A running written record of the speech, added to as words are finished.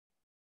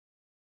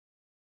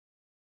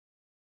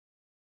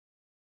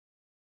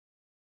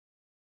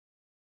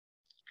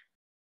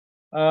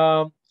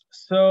Um,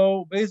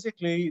 so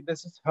basically,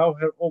 this is how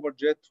her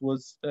overjet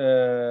was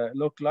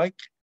look like.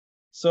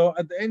 So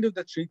at the end of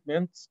the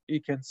treatment,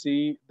 you can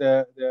see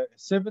the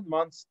 7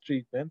 months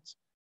treatment.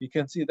 You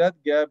can see that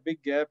gap,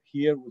 big gap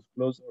here was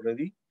closed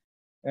already.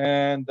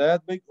 And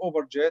that big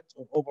overjet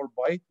or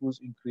overbite was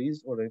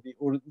increased already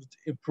or it was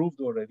improved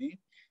already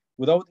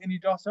without any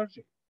jaw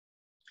surgery.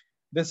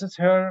 This is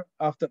her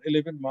after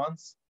 11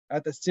 months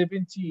at a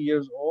 70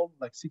 years old,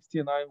 like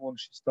 69 when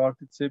she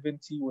started,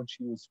 70 when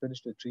she was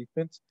finished the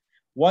treatment.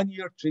 1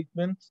 year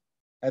treatment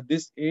at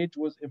this age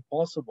was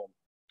impossible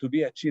to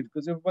be achieved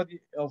because everybody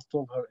else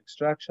told her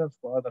extractions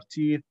for other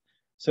teeth,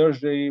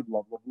 surgery,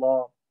 blah, blah,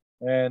 blah.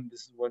 And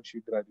this is when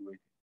she graduated.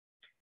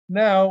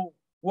 Now,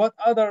 what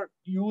other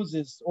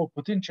uses or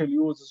potential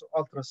uses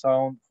of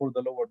ultrasound for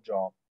the lower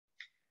jaw?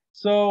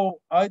 So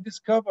I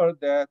discovered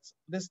that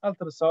this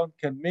ultrasound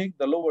can make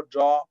the lower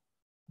jaw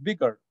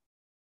bigger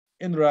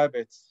in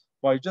rabbits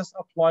by just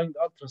applying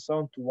the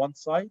ultrasound to one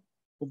side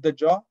of the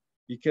jaw.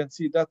 You can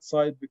see that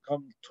side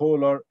become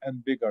taller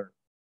and bigger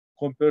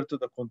compared to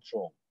the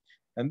control.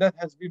 And that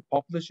has been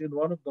published in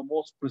one of the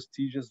most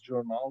prestigious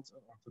journals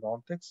in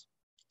orthodontics.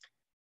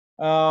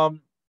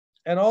 Um,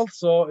 and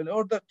also, in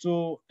order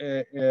to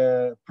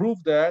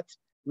prove that,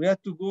 we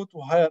had to go to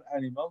higher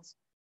animals.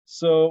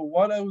 So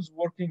while I was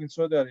working in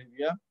Saudi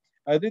Arabia,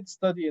 I did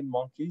study in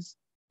monkeys,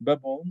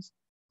 baboons,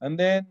 and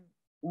then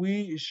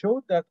we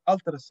showed that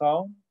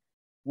ultrasound,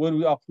 when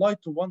we apply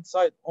to one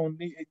side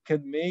only, it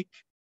can make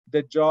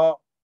the jaw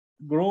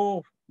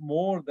grow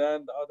more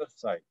than the other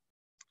side.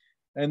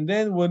 And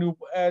then when you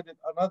added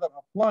another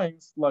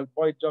appliance, like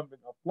by jumping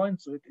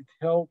appliance, so it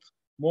helps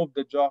move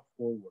the jaw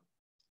forward.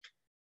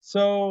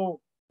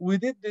 So we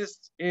did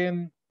this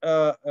in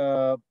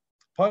a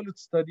pilot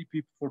study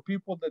for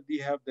people that they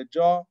have the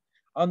jaw,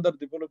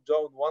 underdeveloped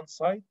jaw on one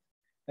side.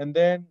 And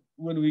then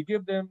when we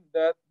give them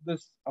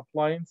this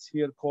appliance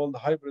here called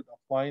hybrid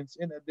appliance,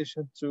 in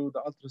addition to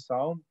the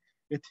ultrasound,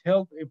 it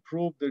helped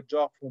improve their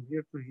jaw from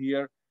here to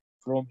here,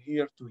 from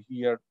here to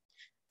here.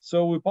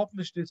 So we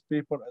published this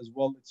paper as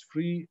well. It's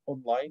free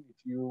online. If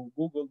you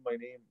Google my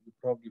name, you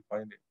probably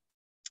find it.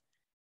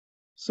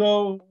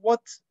 So what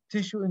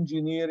tissue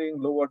engineering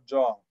lower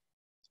jaw?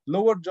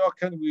 Lower jaw,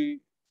 can we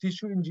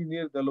tissue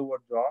engineer the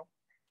lower jaw?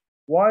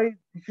 Why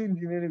tissue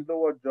engineering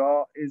lower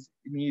jaw is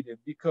needed?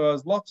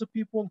 Because lots of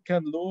people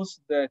can lose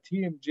the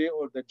TMJ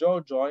or the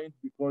jaw joint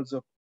because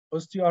of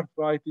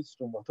osteoarthritis,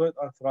 rheumatoid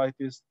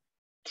arthritis,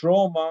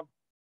 trauma,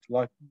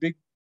 like big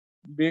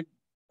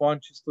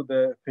punches to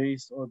the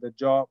face or the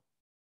jaw.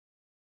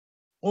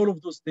 All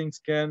of those things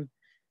can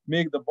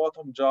make the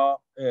bottom jaw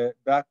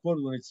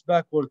backward. When it's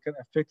backward, can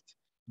affect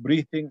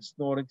breathing,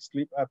 snoring,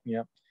 sleep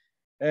apnea.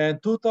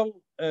 And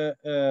total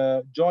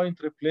joint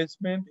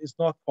replacement is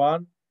not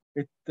fun.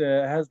 It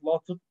has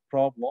lots of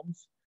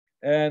problems,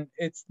 and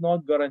it's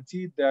not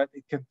guaranteed that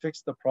it can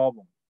fix the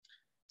problem.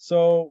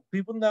 So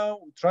people now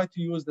try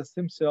to use the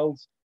stem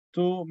cells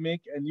to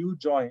make a new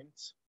joint.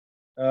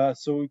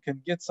 So we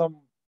can get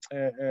some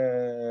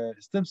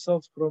stem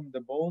cells from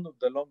the bone of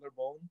the longer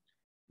bone,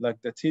 like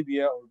the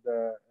tibia or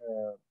the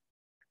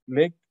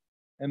leg,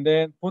 and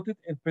then put it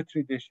in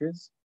petri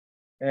dishes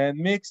and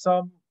make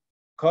some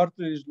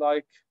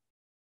cartilage-like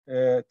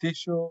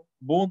tissue,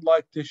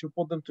 bone-like tissue,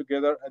 put them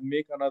together and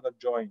make another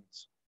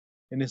joint.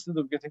 And instead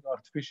of getting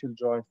artificial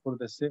joint for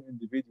the same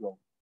individual.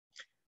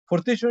 For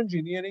tissue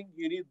engineering,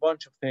 you need a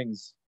bunch of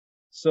things.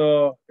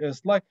 So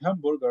it's like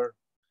hamburger.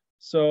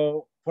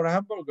 So for a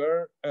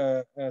hamburger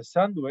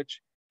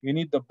sandwich, you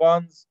need the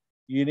buns,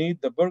 you need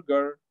the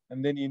burger,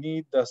 and then you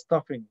need the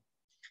stuffing.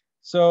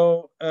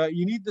 So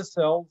you need the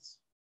cells.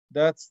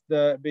 That's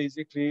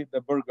basically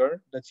the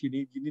burger that you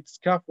need. You need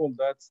scaffold.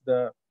 That's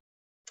the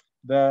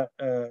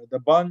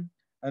bun,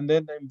 and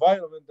then the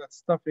environment, that's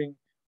stuffing,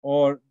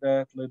 or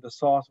that like the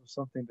sauce or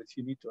something that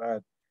you need to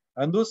add.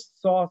 And this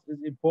sauce is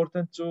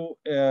important to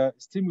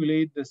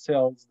stimulate the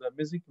cells, the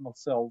mesenchymal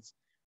cells,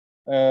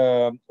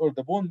 or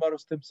the bone marrow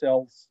stem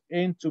cells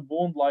into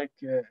bone-like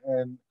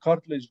and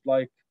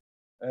cartilage-like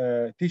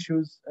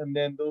tissues. And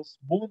then those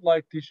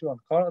bone-like tissue and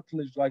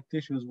cartilage-like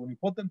tissues, when you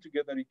put them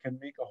together, you can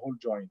make a whole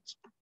joint.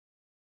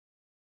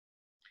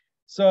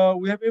 So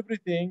we have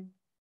everything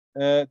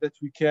that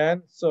we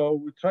can. So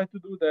we try to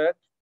do that.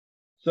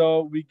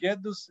 So we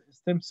get those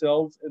stem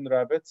cells in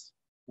rabbits.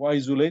 We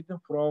isolate them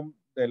from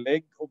the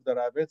leg of the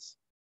rabbits.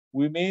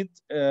 We made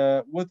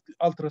with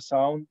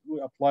ultrasound,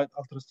 we applied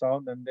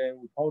ultrasound, and then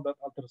we found that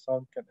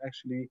ultrasound can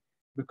actually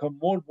become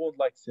more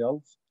bone-like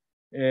cells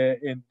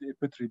in the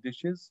petri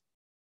dishes.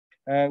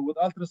 With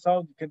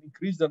ultrasound, you can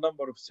increase the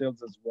number of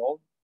cells as well.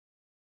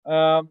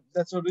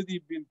 That's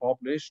already been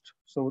published.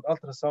 So with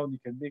ultrasound, you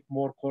can make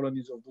more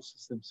colonies of those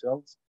stem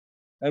cells,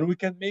 and we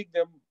can make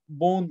them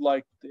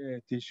bone-like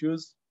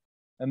tissues.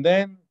 And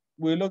then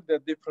we looked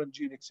at different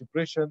gene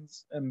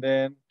expressions, and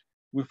then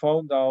we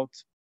found out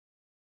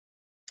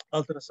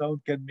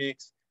ultrasound can make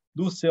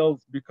those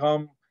cells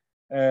become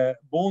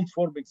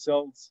bone-forming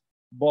cells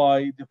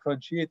by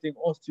differentiating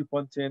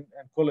osteopontin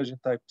and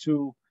collagen type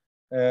 2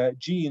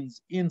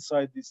 genes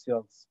inside these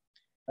cells.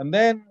 And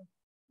then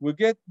We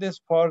get this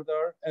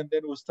further, and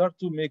then we start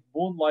to make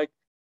bone-like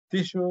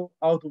tissue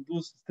out of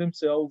those stem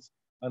cells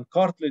and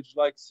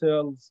cartilage-like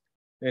cells,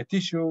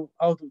 tissue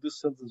out of these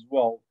cells as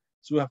well.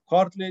 So we have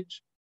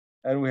cartilage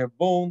and we have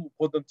bone, we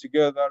put them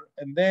together.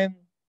 And then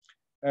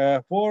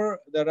for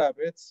the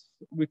rabbits,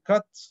 we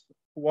cut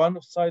one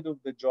side of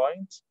the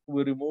joint,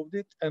 we removed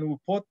it, and we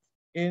put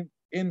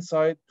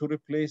inside to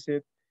replace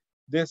it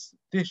this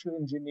tissue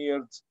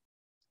engineered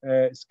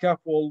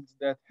scaffold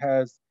that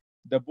has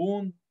the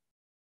bone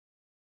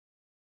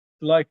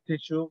like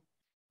tissue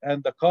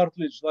and the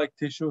cartilage like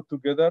tissue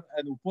together,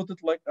 and we put it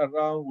like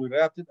around, we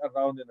wrapped it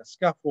around in a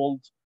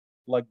scaffold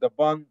like the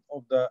bun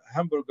of the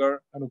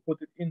hamburger, and we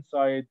put it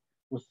inside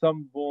with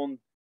some bone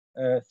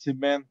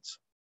cement.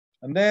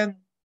 And then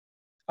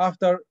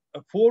after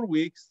 4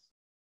 weeks,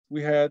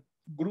 we had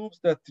groups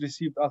that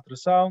received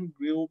ultrasound,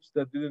 groups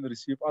that didn't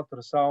receive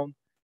ultrasound,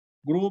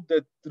 group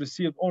that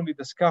received only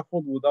the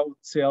scaffold without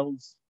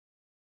cells,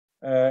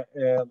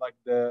 like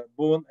the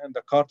bone and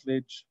the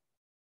cartilage.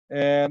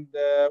 And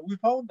we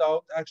found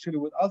out actually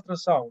with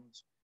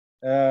ultrasound,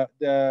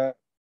 the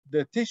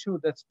tissue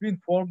that's been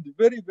formed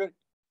very, very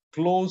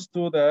close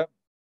to the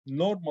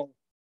normal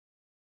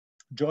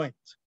joint.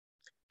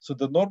 So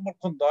the normal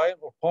condyle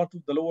or part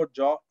of the lower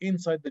jaw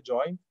inside the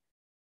joint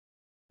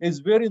is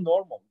very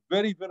normal,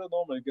 very, very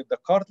normal. You get the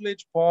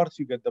cartilage part,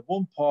 you get the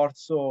bone part,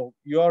 so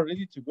you are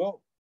ready to go.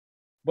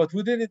 But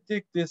we didn't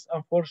take this,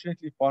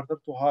 unfortunately, further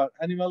to our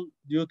animal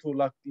due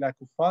to lack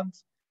of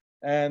funds,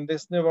 and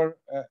this never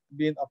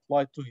been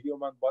applied to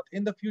human. But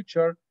in the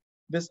future,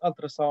 this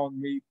ultrasound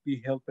may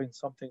be helping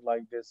something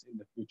like this in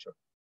the future.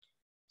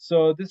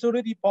 So this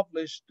already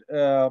published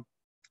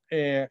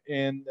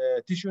in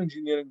Tissue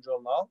Engineering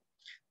Journal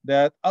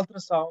that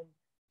ultrasound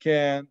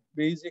can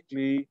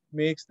basically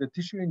makes the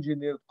tissue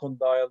engineered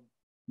condyle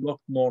look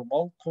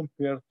normal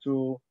compared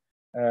to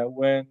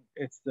when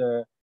it's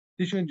the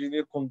tissue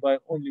engineered condyle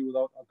only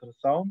without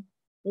ultrasound,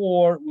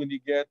 or when you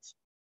get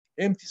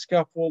empty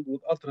scaffold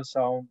with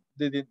ultrasound,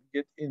 they didn't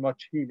get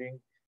much healing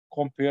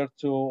compared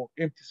to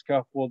empty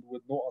scaffold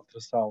with no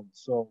ultrasound.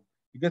 So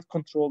you get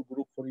control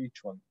group for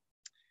each one.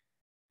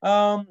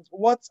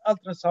 What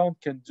ultrasound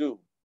can do?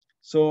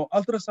 So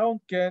ultrasound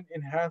can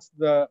enhance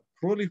the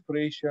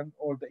proliferation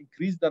or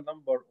increase the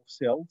number of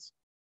cells,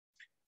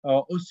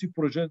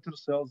 osteoprogenitor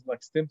cells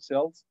like stem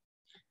cells.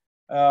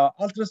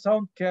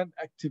 Ultrasound can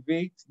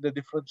activate the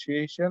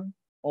differentiation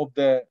of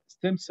the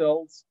stem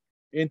cells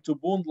into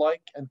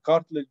bone-like and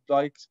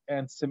cartilage-like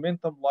and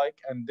cementum-like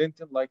and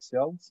dentin-like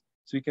cells.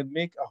 So you can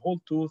make a whole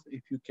tooth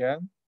if you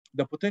can.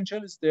 The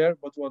potential is there,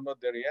 but we're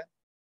not there yet.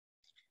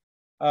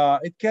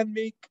 It can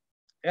make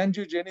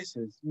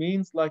angiogenesis,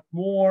 means like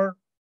more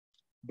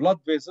blood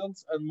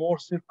vessels and more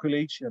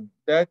circulation.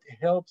 That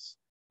helps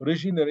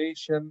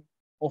regeneration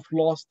of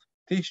lost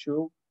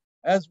tissue,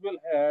 as well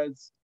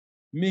as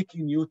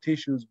making new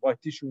tissues by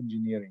tissue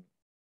engineering.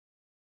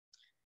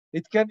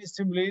 It can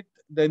stimulate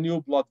the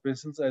new blood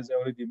vessels, as I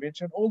already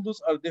mentioned. All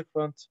those are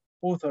different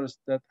authors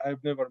that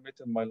I've never met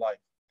in my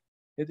life.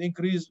 It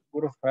increases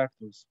growth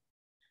factors.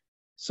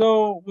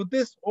 So with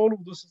this, all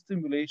of those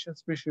stimulations,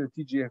 especially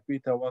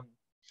TGF-beta 1,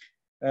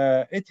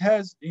 it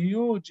has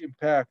huge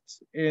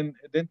impact in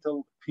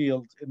dental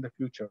field in the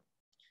future.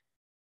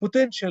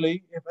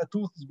 Potentially, if a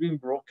tooth is being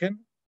broken,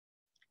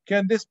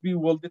 can this be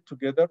welded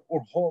together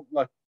or hold,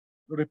 like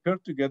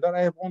repaired together?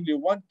 I have only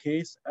one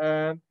case,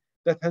 and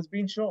that has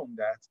been shown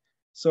that.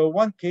 So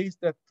one case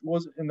that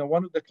was in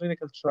one of the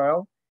clinical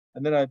trial,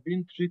 and then I've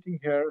been treating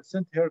her,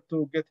 sent her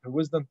to get her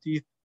wisdom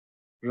teeth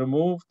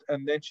removed,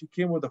 and then she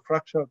came with a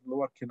fractured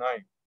lower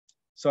canine.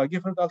 So I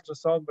gave her the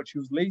ultrasound, but she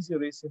was lazy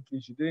recently.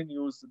 She didn't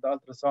use the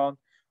ultrasound.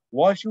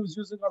 While she was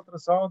using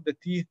ultrasound, the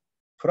teeth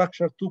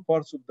fractured, two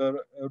parts of the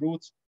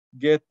roots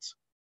get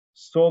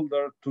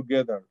soldered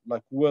together,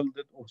 like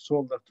welded or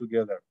soldered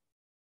together,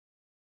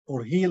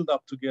 or healed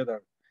up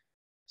together.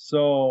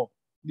 So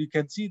you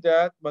can see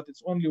that, but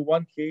it's only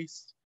one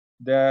case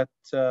that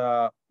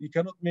you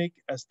cannot make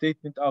a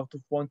statement out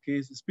of one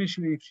case,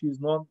 especially if she's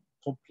not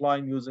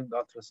complying using the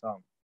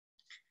ultrasound.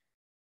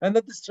 And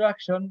the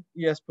distraction,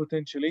 yes,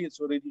 potentially, it's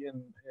already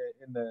in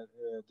the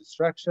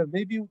distraction.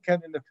 Maybe we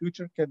can, in the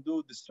future, can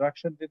do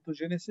distraction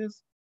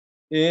dentogenesis.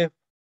 If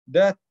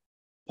that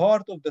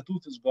part of the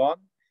tooth is gone,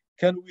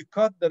 can we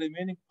cut the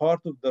remaining part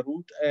of the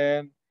root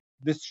and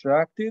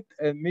distract it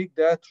and make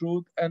that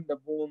root and the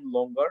bone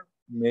longer?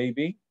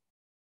 Maybe.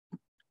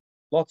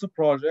 Lots of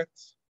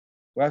projects.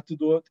 We have to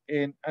do it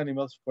in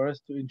animals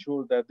first to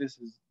ensure that this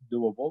is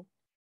doable.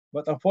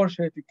 But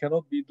unfortunately, it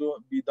cannot be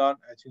done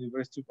at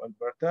University of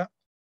Alberta.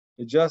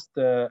 It's just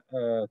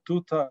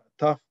too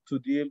tough to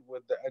deal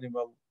with the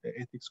animal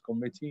ethics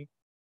committee.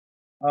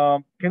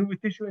 Can we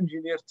tissue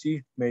engineer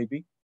teeth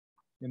maybe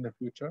in the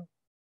future?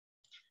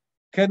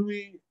 Can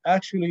we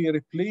actually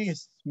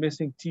replace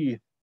missing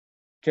teeth?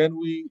 Can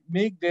we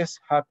make this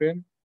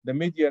happen? The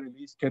media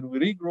release, can we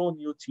regrow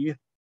new teeth?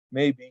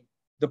 Maybe.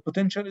 The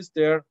potential is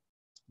there,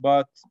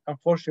 but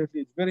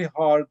unfortunately it's very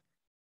hard,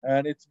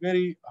 and it's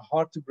very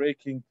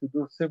heartbreaking to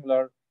do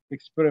similar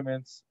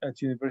experiments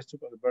at University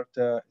of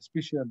Alberta,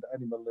 especially at the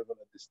animal level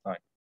at this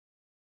time.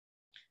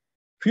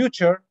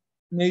 Future,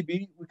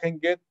 maybe we can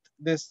get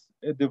this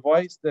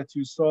device that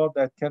you saw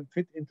that can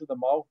fit into the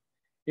mouth,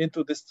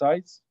 into this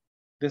size.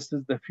 This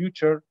is the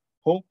future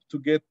hope, to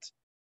get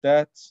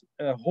that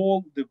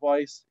whole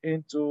device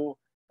into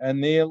a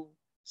nail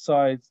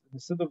size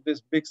instead of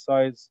this big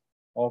size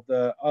of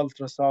the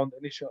ultrasound,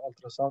 initial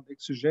ultrasound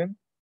exogen,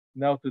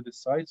 now to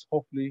this size.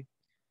 Hopefully,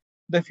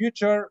 the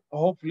future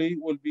hopefully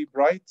will be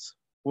bright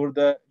for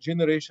the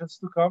generations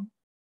to come,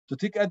 to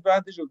take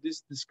advantage of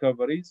these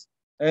discoveries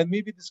and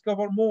maybe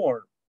discover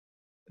more,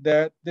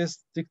 that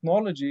this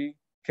technology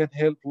can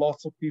help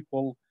lots of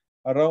people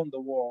around the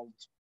world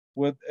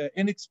with an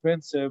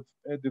inexpensive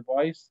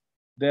device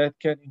that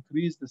can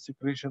increase the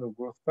secretion of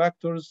growth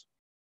factors,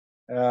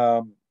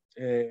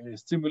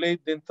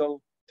 stimulate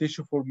dental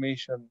tissue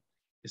formation,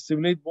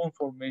 stimulate bone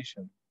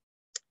formation.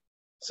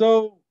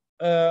 So,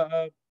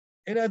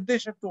 in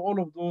addition to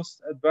all of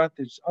those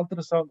advantages,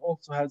 ultrasound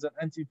also has an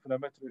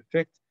anti-inflammatory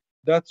effect.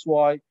 That's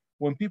why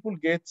when people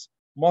get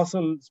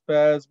muscle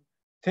spasm,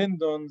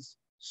 tendons,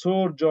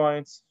 sore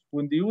joints,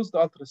 when they use the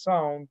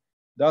ultrasound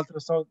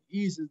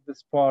eases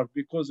this part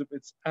because of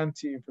its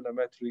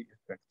anti-inflammatory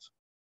effect.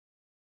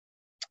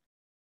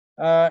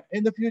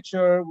 In the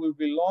future, we'll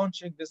be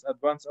launching this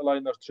advanced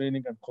aligner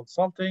training and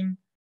consulting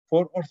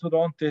for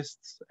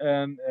orthodontists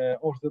and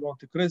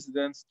orthodontic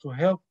residents to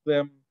help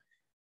them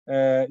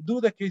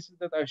do the cases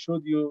that I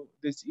showed you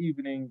this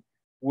evening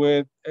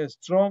with a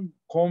strong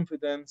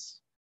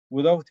confidence,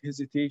 without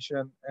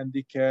hesitation, and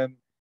they can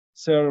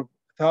serve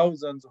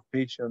thousands of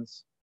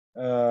patients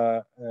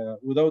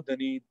without the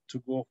need to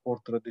go for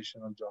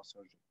traditional jaw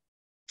surgery.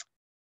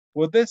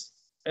 With this,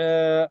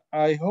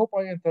 I hope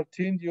I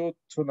entertained you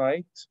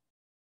tonight.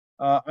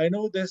 I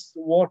know this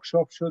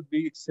workshop should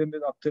be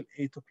extended up till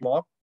 8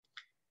 o'clock.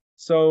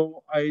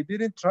 So I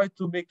didn't try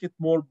to make it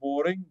more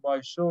boring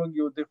by showing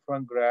you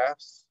different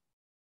graphs,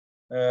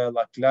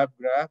 like lab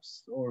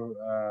graphs or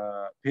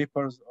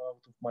papers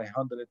out of my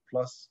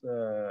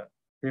 100+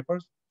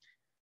 papers.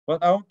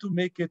 But I want to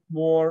make it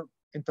more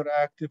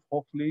interactive,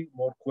 hopefully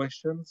more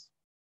questions.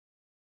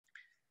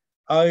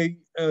 I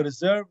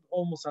reserved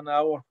almost an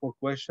hour for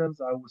questions.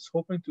 I was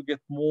hoping to get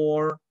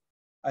more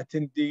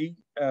attendee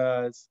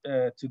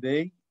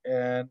today.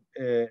 And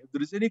if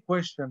there is any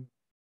question,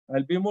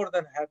 I'll be more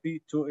than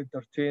happy to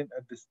entertain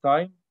at this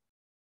time.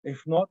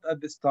 If not at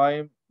this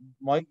time,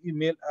 my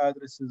email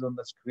address is on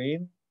the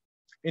screen.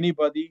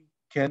 Anybody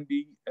can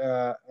be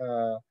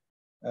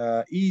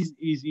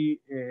easy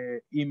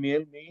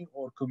email me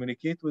or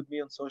communicate with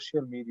me on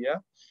social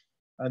media,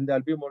 and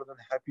I'll be more than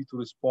happy to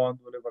respond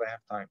whenever I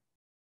have time.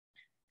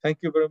 Thank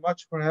you very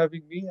much for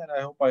having me, and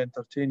I hope I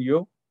entertain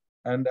you.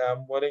 And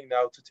I'm willing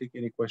now to take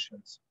any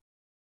questions.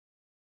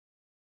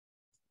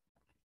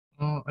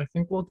 I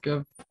think we'll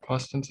give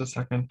questions a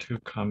second to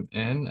come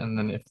in, and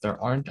then if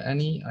there aren't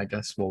any, I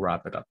guess we'll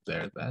wrap it up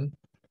there then.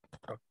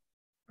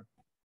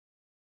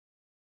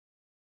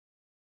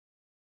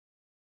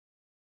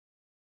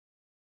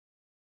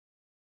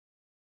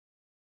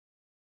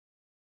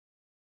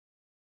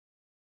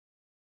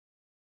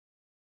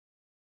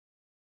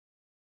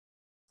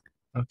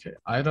 Okay,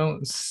 I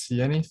don't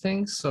see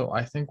anything, so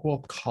I think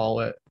we'll call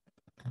it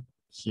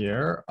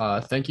here.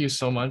 Thank you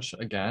so much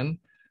again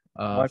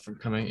for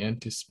coming in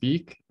to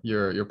speak.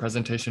 Your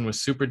presentation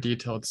was super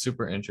detailed,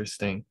 super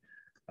interesting.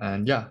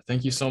 And yeah,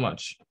 thank you so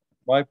much.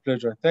 My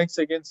pleasure. Thanks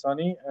again,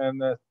 Sunny,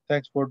 and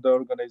thanks for the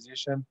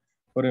organization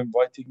for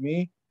inviting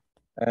me.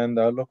 And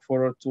I look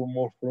forward to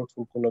more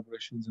fruitful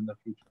collaborations in the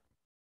future.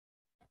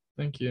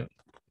 Thank you.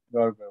 You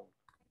are very welcome.